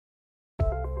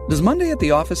Does Monday at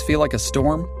the office feel like a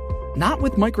storm? Not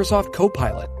with Microsoft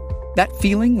Copilot. That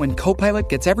feeling when Copilot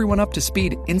gets everyone up to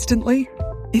speed instantly?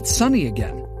 It's sunny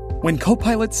again. When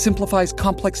Copilot simplifies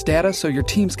complex data so your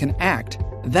teams can act,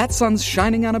 that sun's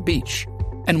shining on a beach.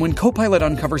 And when Copilot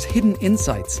uncovers hidden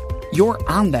insights, you're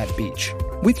on that beach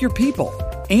with your people,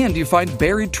 and you find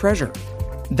buried treasure.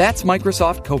 That's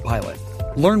Microsoft Copilot.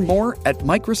 Learn more at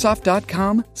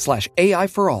Microsoft.com/AI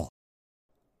for all.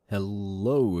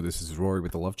 Hello, this is Rory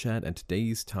with the Love Chat, and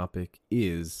today's topic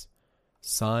is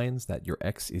signs that your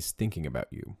ex is thinking about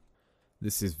you.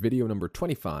 This is video number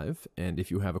 25, and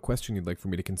if you have a question you'd like for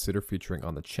me to consider featuring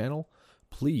on the channel,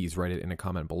 please write it in a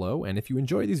comment below. And if you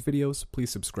enjoy these videos, please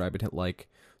subscribe and hit like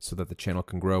so that the channel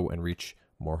can grow and reach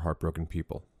more heartbroken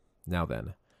people. Now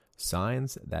then,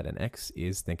 signs that an ex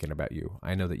is thinking about you.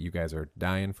 I know that you guys are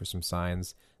dying for some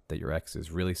signs that your ex is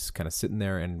really kind of sitting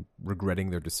there and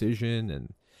regretting their decision,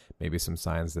 and maybe some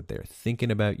signs that they're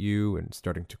thinking about you and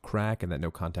starting to crack and that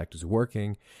no contact is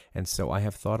working. And so I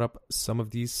have thought up some of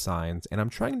these signs, and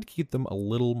I'm trying to keep them a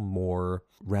little more,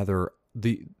 rather,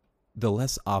 the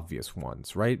less obvious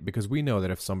ones, right? Because we know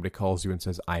that if somebody calls you and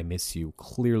says, I miss you,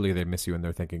 clearly they miss you and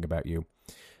they're thinking about you.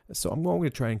 So I'm going to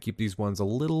try and keep these ones a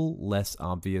little less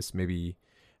obvious, maybe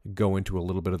go into a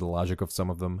little bit of the logic of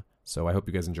some of them. So I hope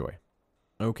you guys enjoy.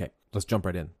 Okay, let's jump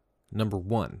right in. Number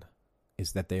one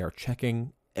is that they are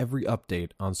checking every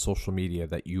update on social media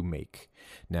that you make.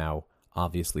 Now,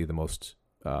 obviously, the most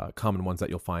common ones that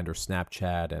you'll find are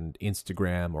Snapchat and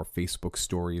Instagram or Facebook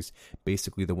stories,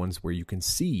 basically the ones where you can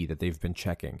see that they've been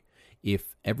checking.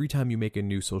 If every time you make a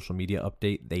new social media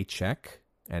update, they check,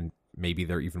 and maybe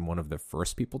they're even one of the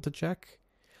first people to check,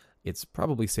 it's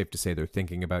probably safe to say they're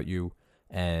thinking about you.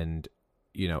 And,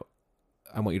 you know,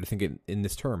 I want you to think in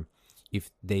this term. If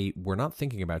they were not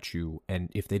thinking about you, and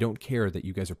if they don't care that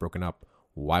you guys are broken up,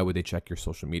 why would they check your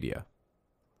social media?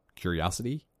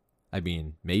 Curiosity? I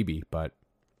mean, maybe, but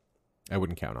I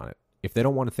wouldn't count on it. If they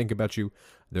don't want to think about you,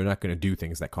 they're not going to do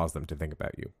things that cause them to think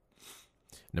about you.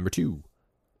 Number two,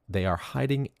 they are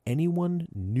hiding anyone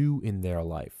new in their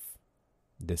life.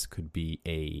 This could be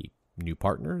a new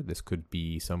partner. This could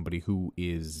be somebody who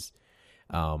is,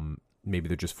 maybe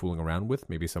they're just fooling around with.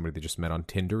 Maybe somebody they just met on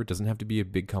Tinder. It doesn't have to be a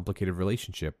big, complicated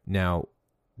relationship. Now,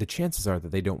 the chances are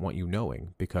that they don't want you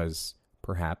knowing because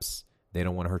perhaps they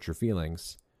don't want to hurt your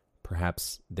feelings.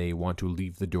 Perhaps they want to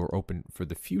leave the door open for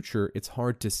the future. It's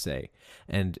hard to say.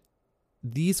 And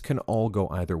these can all go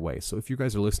either way. So if you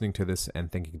guys are listening to this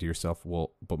and thinking to yourself,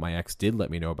 well, but my ex did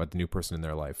let me know about the new person in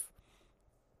their life,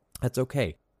 that's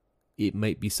okay. It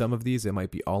might be some of these. It might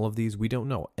be all of these. We don't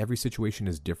know. Every situation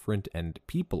is different and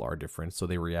people are different, so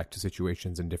they react to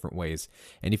situations in different ways.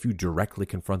 And if you directly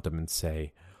confront them and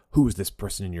say, who is this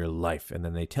person in your life? And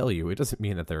then they tell you, it doesn't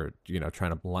mean that they're,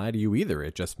 trying to lie to you either.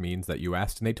 It just means that you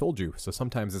asked and they told you. So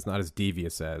sometimes it's not as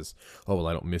devious as, oh, well,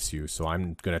 I don't miss you, so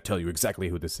I'm going to tell you exactly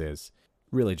who this is.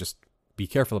 Really, just be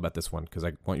careful about this one because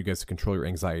I want you guys to control your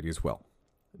anxiety as well.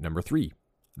 Number three,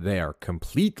 they are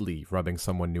completely rubbing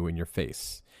someone new in your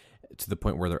face to the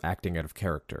point where they're acting out of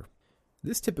character.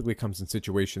 This typically comes in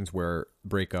situations where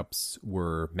breakups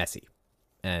were messy.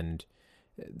 And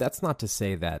that's not to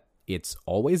say that it's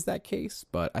always that case,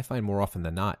 but I find more often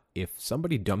than not, if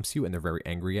somebody dumps you and they're very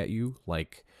angry at you,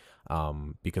 like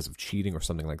because of cheating or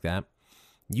something like that,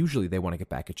 usually they want to get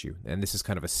back at you. And this is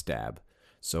kind of a stab.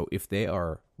 So if they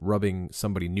are rubbing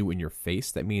somebody new in your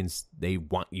face, that means they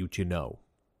want you to know.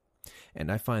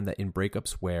 And I find that in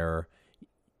breakups where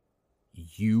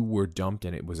you were dumped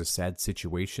and it was a sad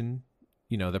situation,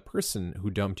 the person who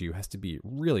dumped you has to be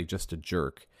really just a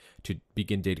jerk to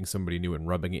begin dating somebody new and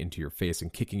rubbing it into your face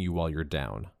and kicking you while you're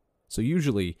down. So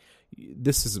usually,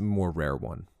 this is a more rare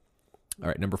one. All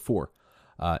right, number four.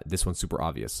 This one's super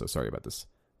obvious, so sorry about this.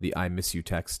 The I miss you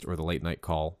text or the late night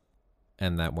call.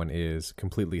 And that one is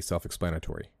completely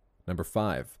self-explanatory. Number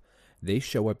five. They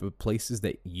show up at places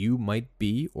that you might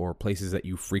be or places that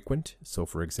you frequent. So,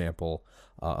 for example,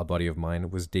 a buddy of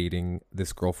mine was dating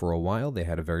this girl for a while. They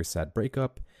had a very sad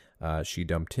breakup. She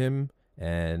dumped him.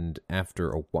 And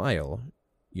after a while,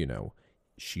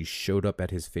 she showed up at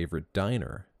his favorite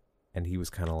diner. And he was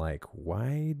kind of like,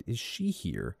 why is she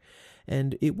here?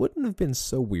 And it wouldn't have been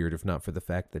so weird if not for the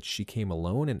fact that she came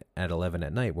alone and at 11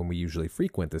 at night when we usually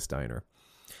frequent this diner.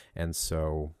 And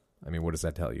so, what does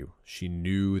that tell you? She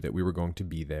knew that we were going to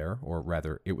be there, or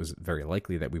rather, it was very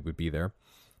likely that we would be there.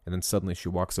 And then suddenly she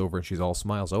walks over and she's all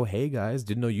smiles. Oh, hey guys,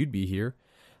 didn't know you'd be here.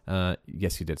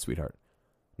 Yes, you did, sweetheart.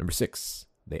 Number six,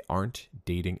 they aren't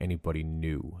dating anybody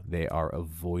new. They are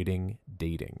avoiding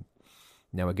dating.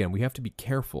 Now, again, we have to be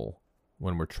careful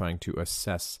when we're trying to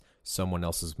assess someone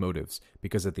else's motives,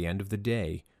 because at the end of the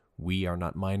day, We are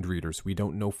not mind readers. We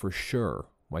don't know for sure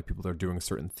why people are doing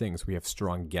certain things. We have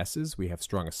strong guesses, we have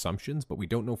strong assumptions, but we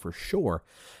don't know for sure.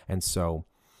 And so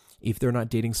if they're not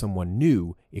dating someone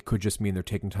new, it could just mean they're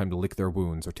taking time to lick their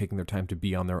wounds or taking their time to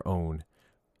be on their own.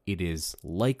 It is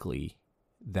likely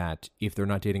that if they're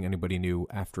not dating anybody new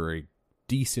after a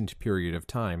decent period of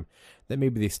time, that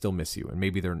maybe they still miss you and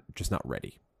maybe they're just not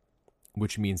ready,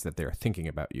 which means that they're thinking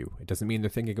about you. It doesn't mean they're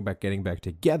thinking about getting back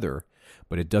together,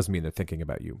 but it does mean they're thinking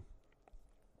about you.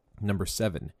 Number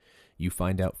 7, you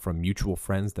find out from mutual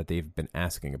friends that they've been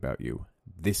asking about you.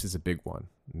 This is a big one.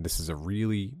 This is a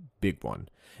really big one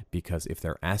because if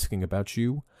they're asking about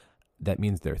you, that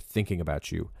means they're thinking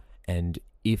about you. And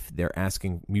if they're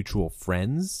asking mutual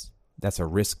friends, that's a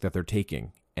risk that they're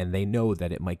taking. And they know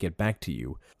that it might get back to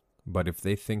you. But if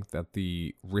they think that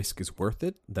the risk is worth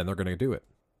it, then they're going to do it.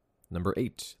 Number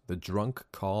 8, the drunk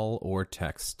call or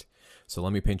text. So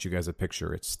let me paint you guys a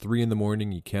picture. It's 3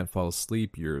 a.m, you can't fall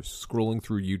asleep, you're scrolling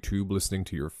through YouTube, listening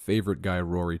to your favorite guy,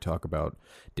 Rory, talk about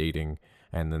dating,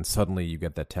 and then suddenly you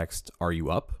get that text, "Are you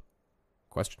up?" ?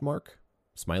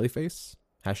 Smiley face?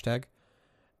 Hashtag?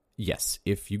 Yes,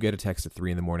 if you get a text at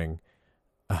 3 a.m,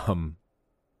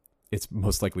 it's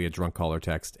most likely a drunk call or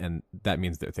text, and that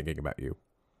means they're thinking about you.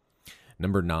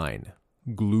 Number 9,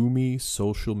 gloomy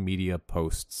social media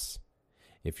posts.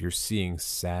 If you're seeing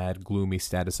sad, gloomy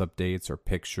status updates or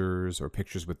pictures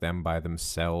with them by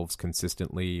themselves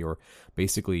consistently, or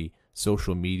basically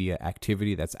social media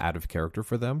activity that's out of character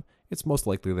for them, it's most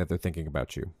likely that they're thinking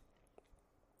about you.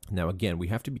 Now, again, we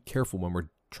have to be careful when we're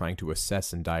trying to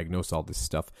assess and diagnose all this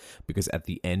stuff, because at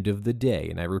the end of the day,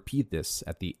 and I repeat this,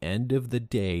 at the end of the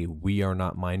day, we are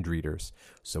not mind readers.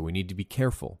 So we need to be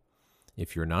careful.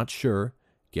 If you're not sure,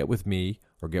 get with me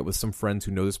or get with some friends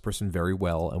who know this person very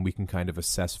well, and we can kind of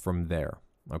assess from there,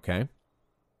 okay?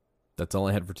 That's all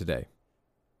I had for today.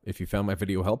 If you found my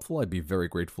video helpful, I'd be very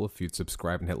grateful if you'd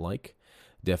subscribe and hit like.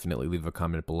 Definitely leave a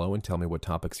comment below and tell me what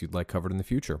topics you'd like covered in the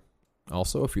future.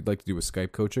 Also, if you'd like to do a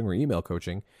Skype coaching or email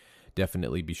coaching,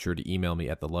 definitely be sure to email me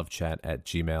at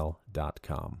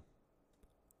thelovechat@gmail.com.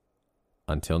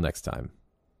 Until next time.